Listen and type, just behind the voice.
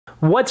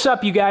What's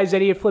up, you guys?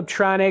 Eddie at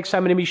Fliptroniks.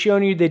 I'm going to be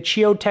showing you the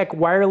Choetech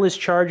wireless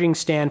charging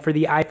stand for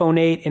the iPhone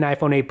 8 and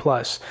iPhone 8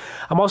 Plus.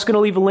 I'm also going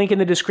to leave a link in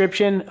the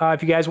description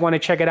if you guys want to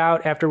check it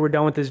out after we're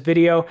done with this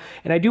video.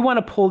 And I do want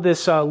to pull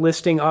this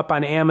listing up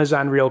on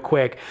Amazon real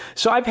quick.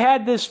 So I've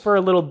had this for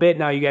a little bit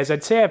now, you guys.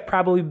 I'd say I've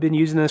probably been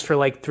using this for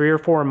like 3 or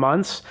 4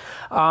 months.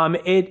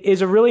 It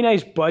is a really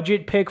nice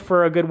budget pick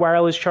for a good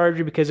wireless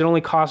charger because it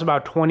only costs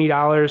about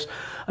 $20.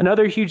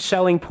 Another huge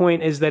selling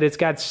point is that it's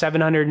got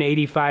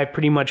 785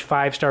 pretty much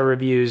 5-star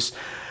reviews.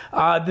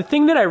 The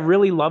thing that I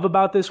really love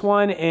about this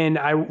one, and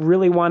I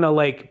really want to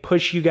like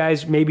push you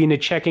guys maybe into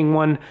checking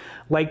one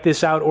like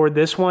this out or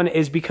this one,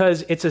 is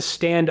because it's a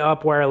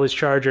stand-up wireless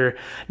charger.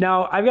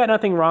 Now, I've got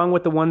nothing wrong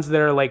with the ones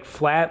that are like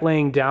flat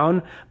laying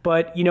down,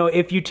 but you know,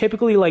 if you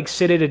typically like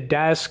sit at a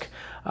desk,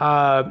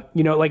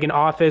 you know, like an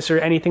office or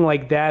anything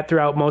like that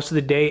throughout most of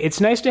the day,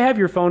 it's nice to have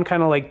your phone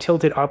kind of like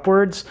tilted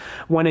upwards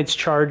when it's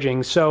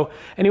charging. So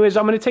anyways,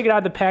 I'm going to take it out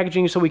of the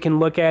packaging so we can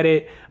look at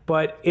it,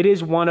 but it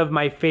is one of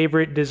my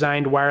favorite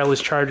designed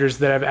wireless chargers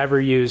that I've ever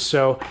used.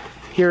 So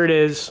here it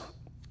is.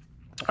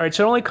 All right,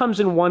 so it only comes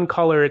in one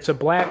color. It's a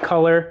black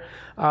color,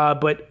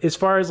 but as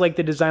far as like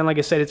the design, like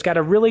I said, it's got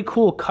a really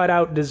cool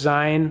cutout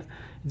design.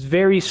 It's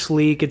very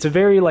sleek. It's a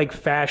very like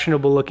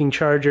fashionable looking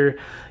charger.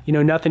 You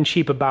know, nothing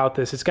cheap about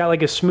this. It's got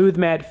like a smooth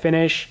matte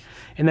finish,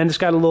 and then it's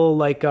got a little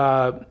like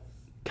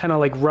kind of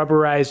like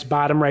rubberized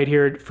bottom right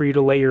here for you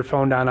to lay your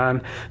phone down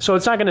on. So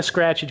it's not going to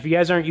scratch it. If you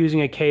guys aren't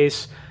using a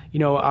case, you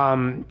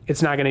know,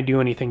 it's not going to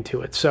do anything to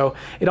it. So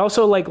it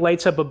also like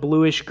lights up a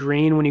bluish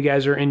green when you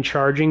guys are in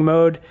charging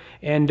mode.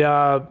 And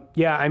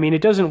yeah, I mean,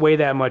 it doesn't weigh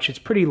that much. It's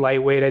pretty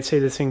lightweight. I'd say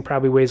this thing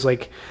probably weighs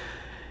like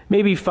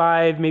maybe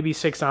 5, maybe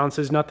 6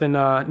 ounces, nothing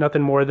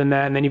more than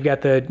that. And then you've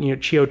got the, you know,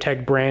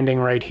 Choetech branding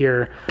right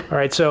here. All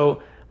right,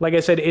 so like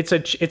I said, it's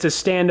a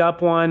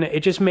stand-up one.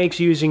 It just makes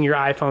using your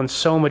iPhone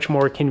so much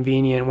more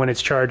convenient when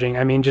it's charging.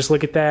 I mean, just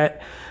look at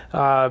that.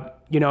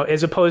 You know,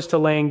 as opposed to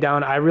laying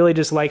down, I really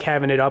just like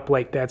having it up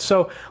like that.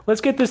 So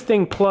let's get this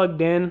thing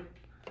plugged in.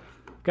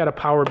 Got a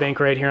power bank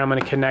right here. I'm going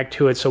to connect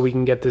to it so we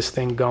can get this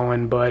thing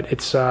going. But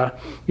it's, you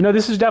know,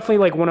 this is definitely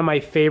like one of my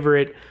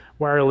favorite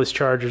wireless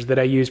chargers that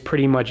I use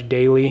pretty much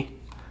daily.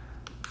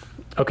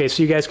 Okay,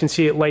 so you guys can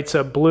see it lights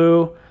up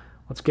blue.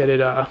 Let's get it,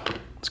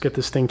 let's get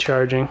this thing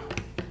charging.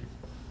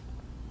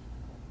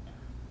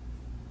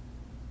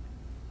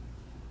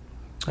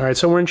 All right,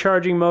 so we're in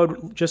charging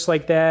mode just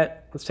like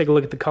that. Let's take a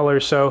look at the color.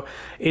 So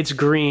it's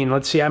green.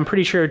 Let's see, I'm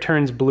pretty sure it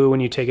turns blue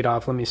when you take it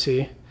off. Let me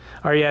see.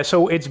 All right, yeah,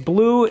 so it's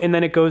blue and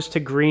then it goes to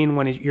green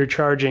when you're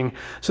charging.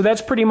 So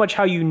that's pretty much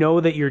how you know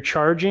that you're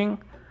charging,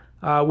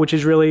 which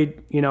is really,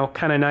 you know,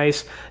 kind of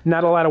nice.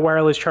 Not a lot of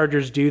wireless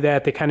chargers do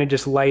that. They kind of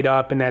just light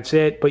up and that's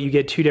it, but you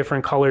get 2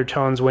 different color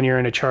tones when you're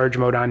in a charge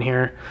mode on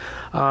here.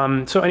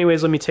 So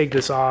anyways, let me take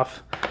this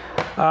off.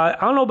 I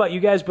don't know about you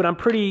guys, but I'm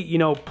pretty, you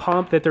know,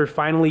 pumped that they're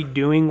finally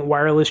doing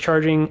wireless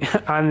charging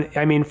on,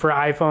 I mean, for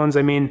iPhones.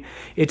 I mean,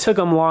 it took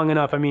them long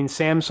enough. I mean,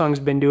 Samsung's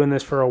been doing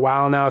this for a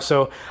while now,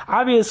 so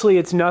obviously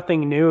it's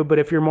nothing new, but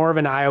if you're more of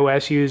an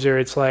iOS user,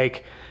 it's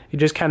like, it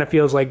just kind of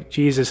feels like,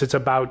 Jesus, it's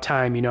about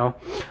time, you know?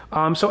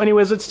 So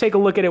anyways, let's take a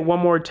look at it one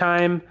more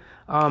time.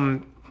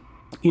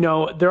 You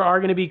know, there are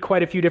going to be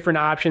quite a few different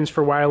options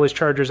for wireless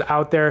chargers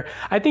out there.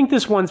 I think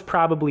this one's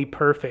probably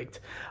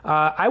perfect.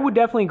 I would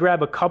definitely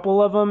grab a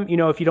couple of them. You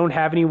know, if you don't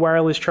have any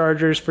wireless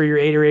chargers for your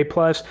 8 or 8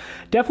 Plus,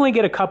 definitely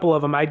get a couple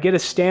of them. I'd get a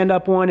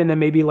stand-up one and then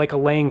maybe like a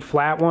laying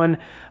flat one.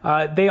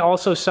 They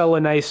also sell a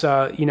nice,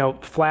 you know,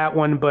 flat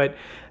one, but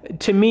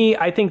to me,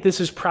 I think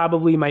this is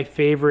probably my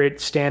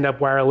favorite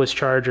stand-up wireless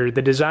charger.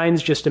 The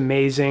design's just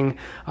amazing.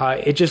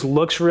 It just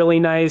looks really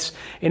nice,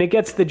 and it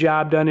gets the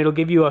job done. It'll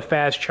give you a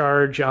fast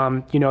charge,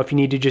 you know, if you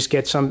need to just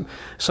get some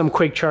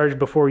quick charge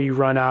before you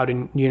run out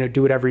and, you know,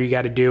 do whatever you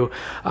got to do.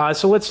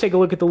 So let's take a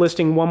look at the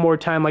listing one more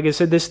time. Like I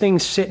said, this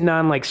thing's sitting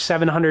on like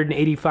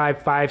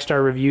 785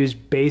 5-star reviews,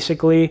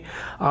 basically.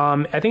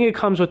 I think it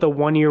comes with a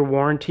 1-year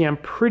warranty, I'm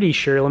pretty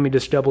sure. Let me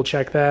just double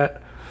check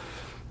that.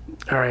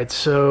 All right,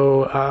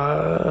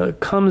 so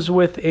comes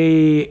with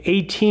a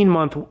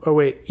 18-month, oh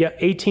wait, yeah,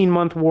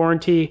 18-month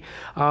warranty.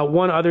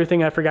 One other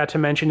thing I forgot to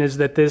mention is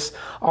that this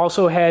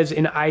also has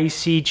an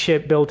IC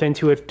chip built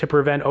into it to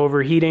prevent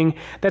overheating.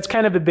 That's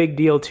kind of a big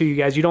deal too, you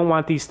guys. You don't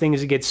want these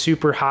things to get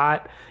super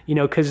hot, you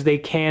know, because they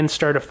can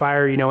start a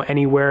fire, you know,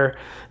 anywhere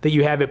that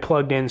you have it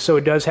plugged in. So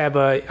it does have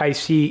a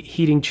IC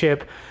heating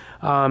chip,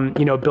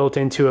 you know, built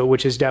into it,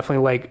 which is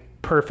definitely like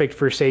perfect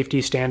for safety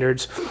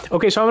standards.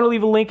 Okay, so I'm going to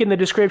leave a link in the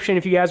description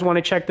if you guys want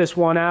to check this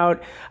one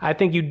out. I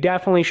think you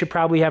definitely should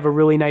probably have a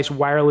really nice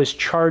wireless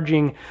charge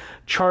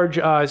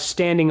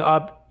standing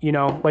up, you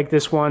know, like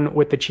this one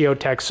with the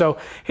Choetech. So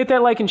hit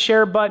that like and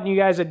share button, you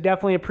guys. I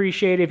definitely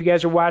appreciate it. If you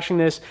guys are watching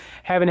this,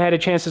 haven't had a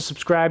chance to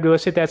subscribe to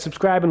us, hit that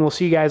subscribe, and we'll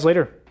see you guys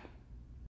later.